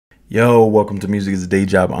Yo, welcome to Music is a Day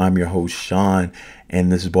Job. I'm your host, Sean, and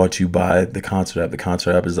this is brought to you by the Qoncert app. The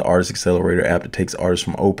Qoncert app is the artist accelerator app that takes artists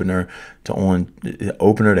from opener to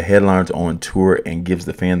headliner to on tour and gives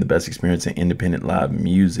the fan the best experience in independent live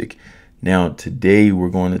music. Now, today we're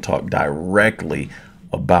going to talk directly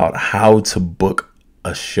about how to book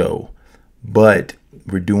a show, but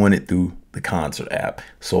we're doing it through the Qoncert app.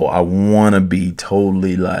 So I want to be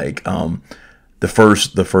totally like the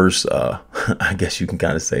first I guess you can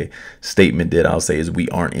kind of say statement that I'll say is we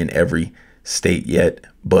aren't in every state yet,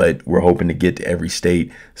 but we're hoping to get to every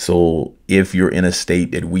state. So if you're in a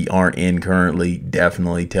state that we aren't in currently,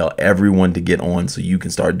 definitely tell everyone to get on so you can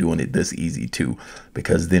start doing it this easy too,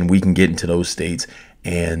 because then we can get into those states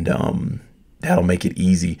and that'll make it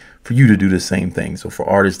easy for you to do the same thing. So for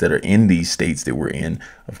artists that are in these states that we're in,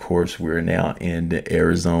 of course, we're now in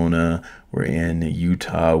Arizona, we're in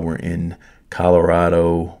Utah, we're in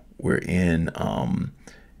Colorado, we're in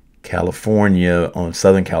California, on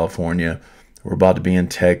Southern California, we're about to be in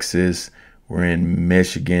Texas, we're in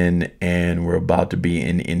Michigan, and we're about to be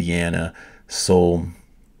in Indiana. So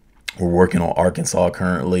we're working on Arkansas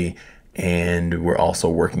currently, and we're also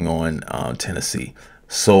working on Tennessee.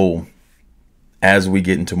 So as we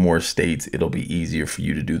get into more states, it'll be easier for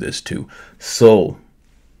you to do this too. So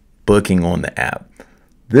booking on the app.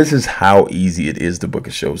 This is how easy it is to book a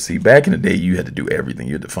show. See, back in the day, you had to do everything.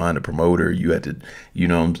 You had to find a promoter. You had to,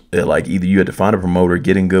 like either you had to find a promoter,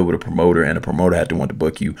 getting good with a promoter, and a promoter had to want to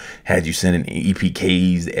book you. Had you sending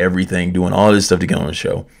EPKs, everything, doing all this stuff to get on the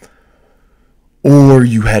show. Or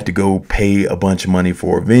you had to go pay a bunch of money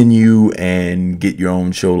for a venue and get your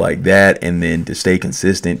own show like that. And then to stay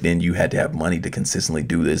consistent, then you had to have money to consistently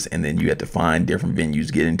do this. And then you had to find different venues,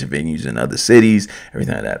 get into venues in other cities,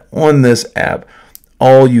 everything like that. On this app,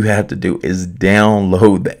 all you have to do is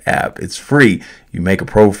download the app. It's free. You make a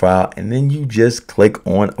profile and then you just click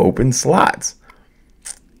on open slots.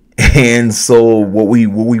 And so what we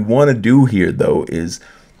want to do here though is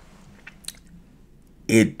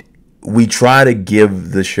we try to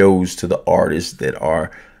give the shows to the artists that are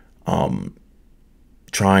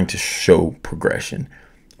trying to show progression.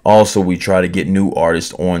 Also, we try to get new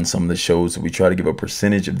artists on some of the shows. We try to give a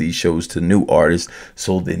percentage of these shows to new artists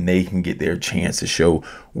so then they can get their chance to show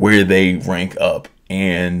where they rank up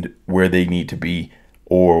and where they need to be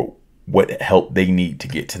or what help they need to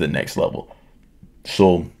get to the next level.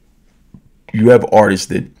 So you have artists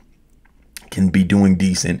that can be doing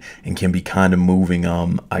decent and can be kind of moving.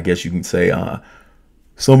 I guess you can say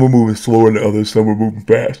some are moving slower than others. Some are moving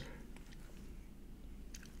fast.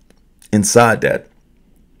 Inside that,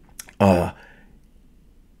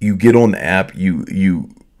 you get on the app, you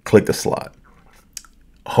click the slot.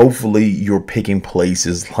 Hopefully you're picking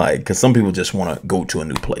places like, because some people just want to go to a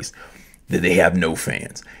new place that they have no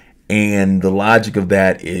fans. And the logic of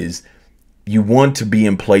that is you want to be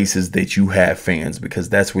in places that you have fans, because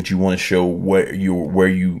that's what you want to show where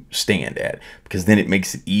you stand at, because then it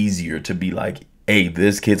makes it easier to be like, hey,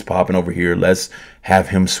 this kid's popping over here. Let's have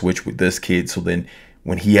him switch with this kid. So then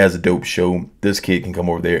when he has a dope show, this kid can come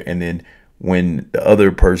over there. And then when the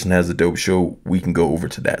other person has a dope show, we can go over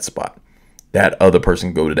to that spot. That other person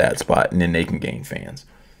can go to that spot and then they can gain fans.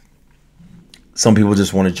 Some people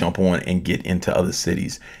just want to jump on and get into other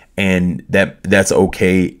cities. And that's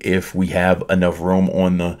okay if we have enough room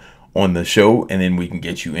on the show, and then we can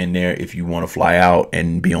get you in there if you want to fly out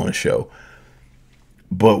and be on a show.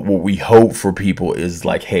 But what we hope for people is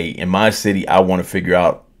like, hey, in my city, I want to figure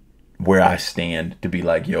out where I stand to be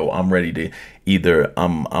like, yo, I'm ready to either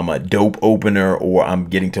I'm a dope opener or I'm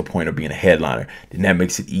getting to a point of being a headliner. Then that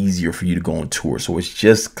makes it easier for you to go on tour. So it's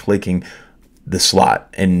just clicking the slot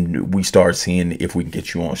and we start seeing if we can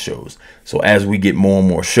get you on shows. So as we get more and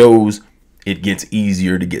more shows, it gets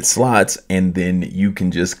easier to get slots, and then you can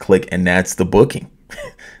just click, and that's the booking.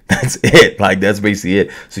 That's it. Like, that's basically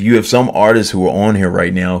it. So you have some artists who are on here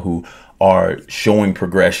right now who are showing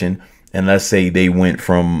progression. And let's say they went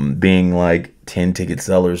from being like 10 ticket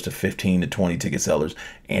sellers to 15 to 20 ticket sellers.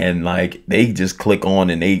 And like they just click on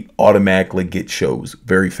and they automatically get shows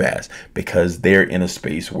very fast because they're in a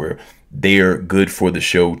space where they're good for the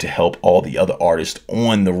show to help all the other artists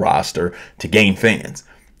on the roster to gain fans.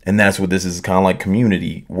 And that's what this is, kind of like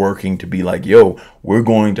community working to be like, yo, we're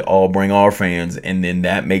going to all bring our fans. And then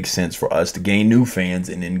that makes sense for us to gain new fans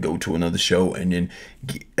and then go to another show and then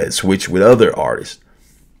switch with other artists.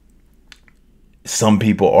 Some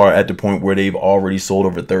people are at the point where they've already sold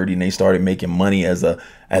over 30 and they started making money as an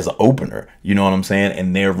opener. You know what I'm saying?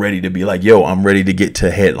 And they're ready to be like, yo, I'm ready to get to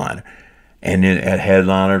headliner. And then at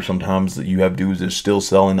headliner, sometimes you have dudes that are still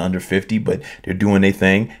selling under 50, but they're doing their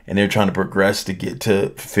thing and they're trying to progress to get to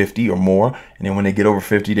 50 or more. And then when they get over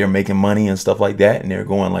 50, they're making money and stuff like that. And they're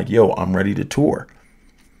going like, yo, I'm ready to tour.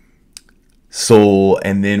 So,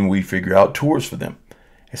 and then we figure out tours for them,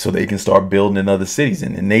 so they can start building in other cities.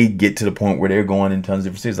 And they get to the point where they're going in tons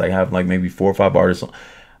of different cities. Like, I have like maybe 4 or 5 artists.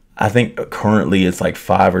 I think currently it's like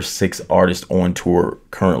 5 or 6 artists on tour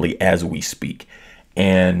currently as we speak.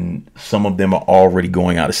 And some of them are already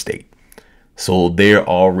going out of state. So they're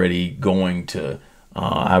already going to,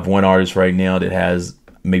 I have one artist right now that has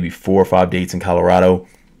maybe 4 or 5 dates in Colorado,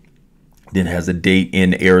 then has a date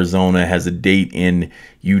in Arizona, has a date in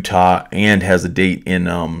Utah, and has a date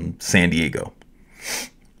in San Diego.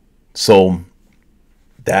 So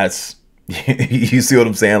that's, you see what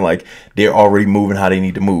I'm saying? Like, they're already moving how they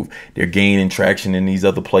need to move. They're gaining traction in these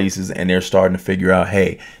other places, and they're starting to figure out,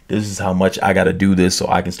 hey, this is how much I got to do this so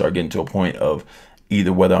I can start getting to a point of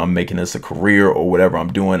either whether I'm making this a career or whatever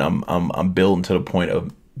I'm doing, I'm building to the point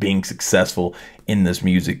of being successful in this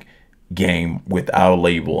music game without a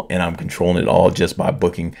label, and I'm controlling it all just by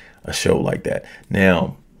booking a show like that.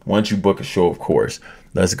 Now, once you book a show, of course,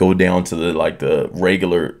 let's go down to the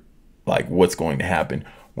regular, like, what's going to happen.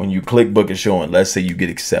 When you click book a show and let's say you get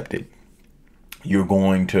accepted, you're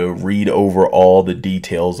going to read over all the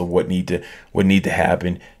details of what need to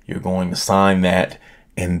happen. You're going to sign that,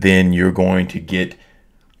 and then you're going to get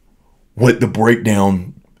what the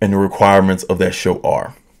breakdown and the requirements of that show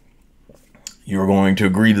are. You're going to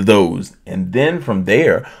agree to those, and then from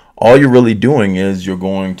there, all you're really doing is you're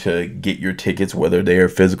going to get your tickets, whether they're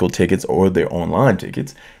physical tickets or they're online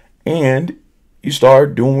tickets, and you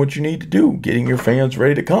start doing what you need to do, getting your fans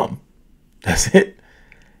ready to come. That's it.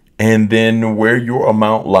 And then where your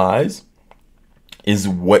amount lies is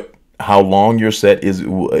how long your set is,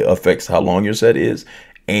 affects how long your set is,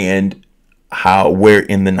 and where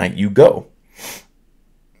in the night you go.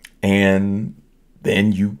 And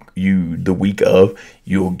then you the week of,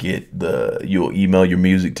 you'll email your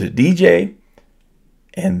music to the DJ,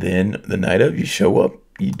 and then the night of, you show up,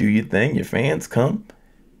 you do your thing, your fans come.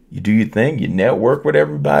 You do your thing, you network with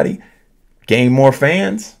everybody, gain more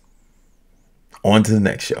fans, on to the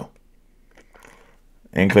next show.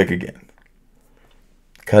 And click again.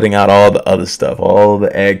 Cutting out all the other stuff, all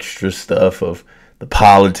the extra stuff of the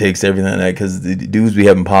politics, everything like that, because the dudes be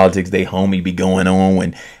having politics, they homie be going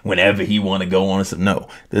on whenever he want to go on. So no,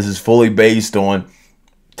 this is fully based on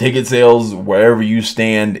ticket sales wherever you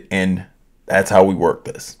stand, and that's how we work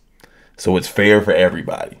this. So it's fair for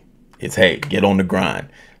everybody. It's, hey, get on the grind.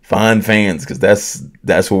 Find fans, because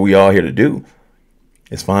that's what we all here to do,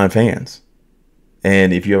 is find fans.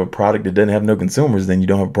 And if you have a product that doesn't have no consumers, then you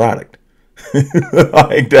don't have a product.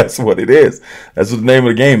 Like, that's what it is. That's what the name of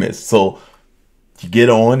the game is. So you get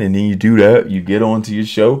on, and then you do that. You get on to your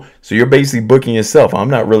show. So you're basically booking yourself. I'm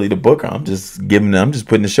not really the booker. I'm just putting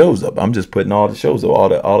the shows up. I'm just putting all the shows up,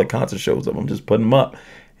 all the concert shows up. I'm just putting them up.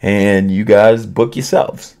 And you guys book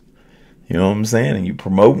yourselves. You know what I'm saying? And you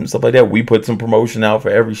promote and stuff like that. We put some promotion out for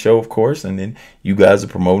every show, of course. And then you guys are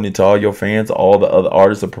promoting it to all your fans. All the other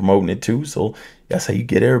artists are promoting it too. So that's how you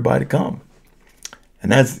get everybody to come.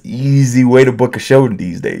 And that's the easy way to book a show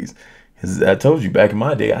these days. Because I told you, back in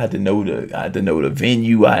my day, I had to know the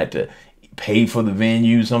venue. I had to pay for the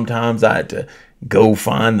venue sometimes. I had to go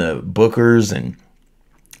find the bookers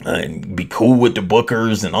and be cool with the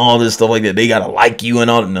bookers and all this stuff like that. They got to like you and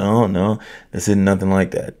all. No, this isn't nothing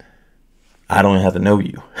like that. I don't have to know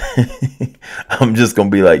you. I'm just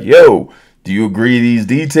going to be like, yo, do you agree to these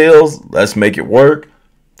details? Let's make it work.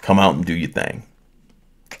 Come out and do your thing.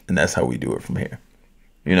 And that's how we do it from here.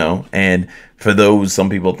 You know, and for those, some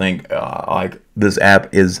people think like this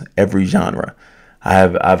app is every genre.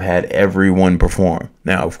 I've had everyone perform.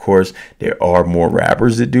 Now, of course, there are more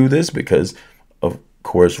rappers that do this because, of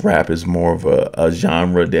course, rap is more of a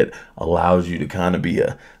genre that allows you to kind of be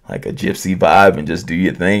like a gypsy vibe and just do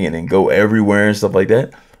your thing and then go everywhere and stuff like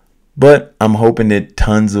that. But I'm hoping that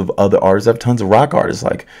tons of other artists, I have tons of rock artists.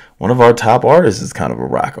 Like, one of our top artists is kind of a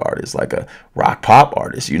rock artist, like a rock pop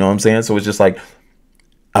artist. You know what I'm saying? So it's just like,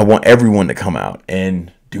 I want everyone to come out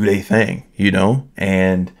and do their thing, you know,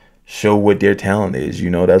 and show what their talent is. You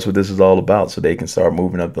know, that's what this is all about, so they can start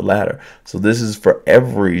moving up the ladder. So this is for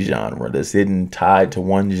every genre. This isn't tied to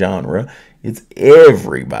one genre. It's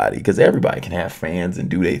everybody, because everybody can have fans and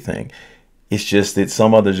do their thing. It's just that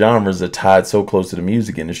some other genres are tied so close to the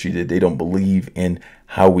music industry that they don't believe in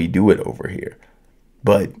how we do it over here.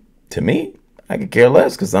 But to me, I could care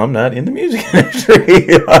less, because I'm not in the music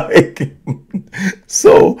industry. Like,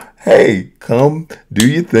 so, hey, come do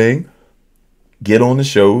your thing. Get on the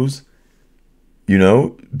shows. You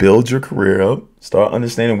know, build your career up, start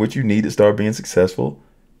understanding what you need to start being successful.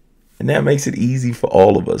 And that makes it easy for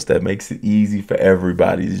all of us. That makes it easy for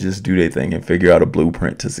everybody to just do their thing and figure out a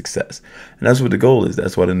blueprint to success. And that's what the goal is.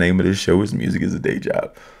 That's why the name of this show is Music is a Day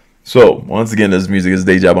Job. So, once again, this is Music is a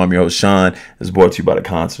Day Job. I'm your host, Sean. It's brought to you by the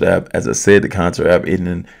Qoncert app. As I said, the Qoncert app isn't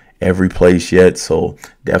in every place yet. So,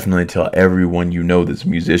 definitely tell everyone you know that's a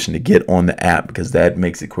musician to get on the app, because that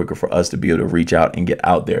makes it quicker for us to be able to reach out and get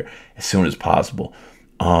out there as soon as possible.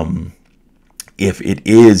 If it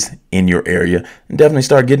is in your area, definitely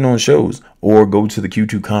start getting on shows or go to the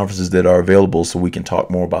Q2 conferences that are available so we can talk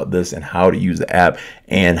more about this and how to use the app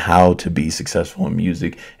and how to be successful in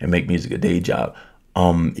music and make music a day job.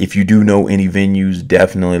 If you do know any venues,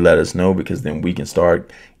 definitely let us know, because then we can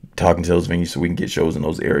start talking to those venues so we can get shows in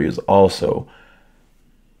those areas. Also,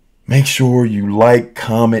 make sure you like,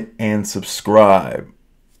 comment, and subscribe.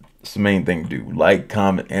 It's the main thing to do. Like,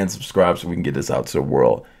 comment, and subscribe so we can get this out to the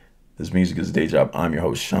world. This Music is a Day Job. I'm your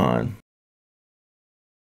host, Sean.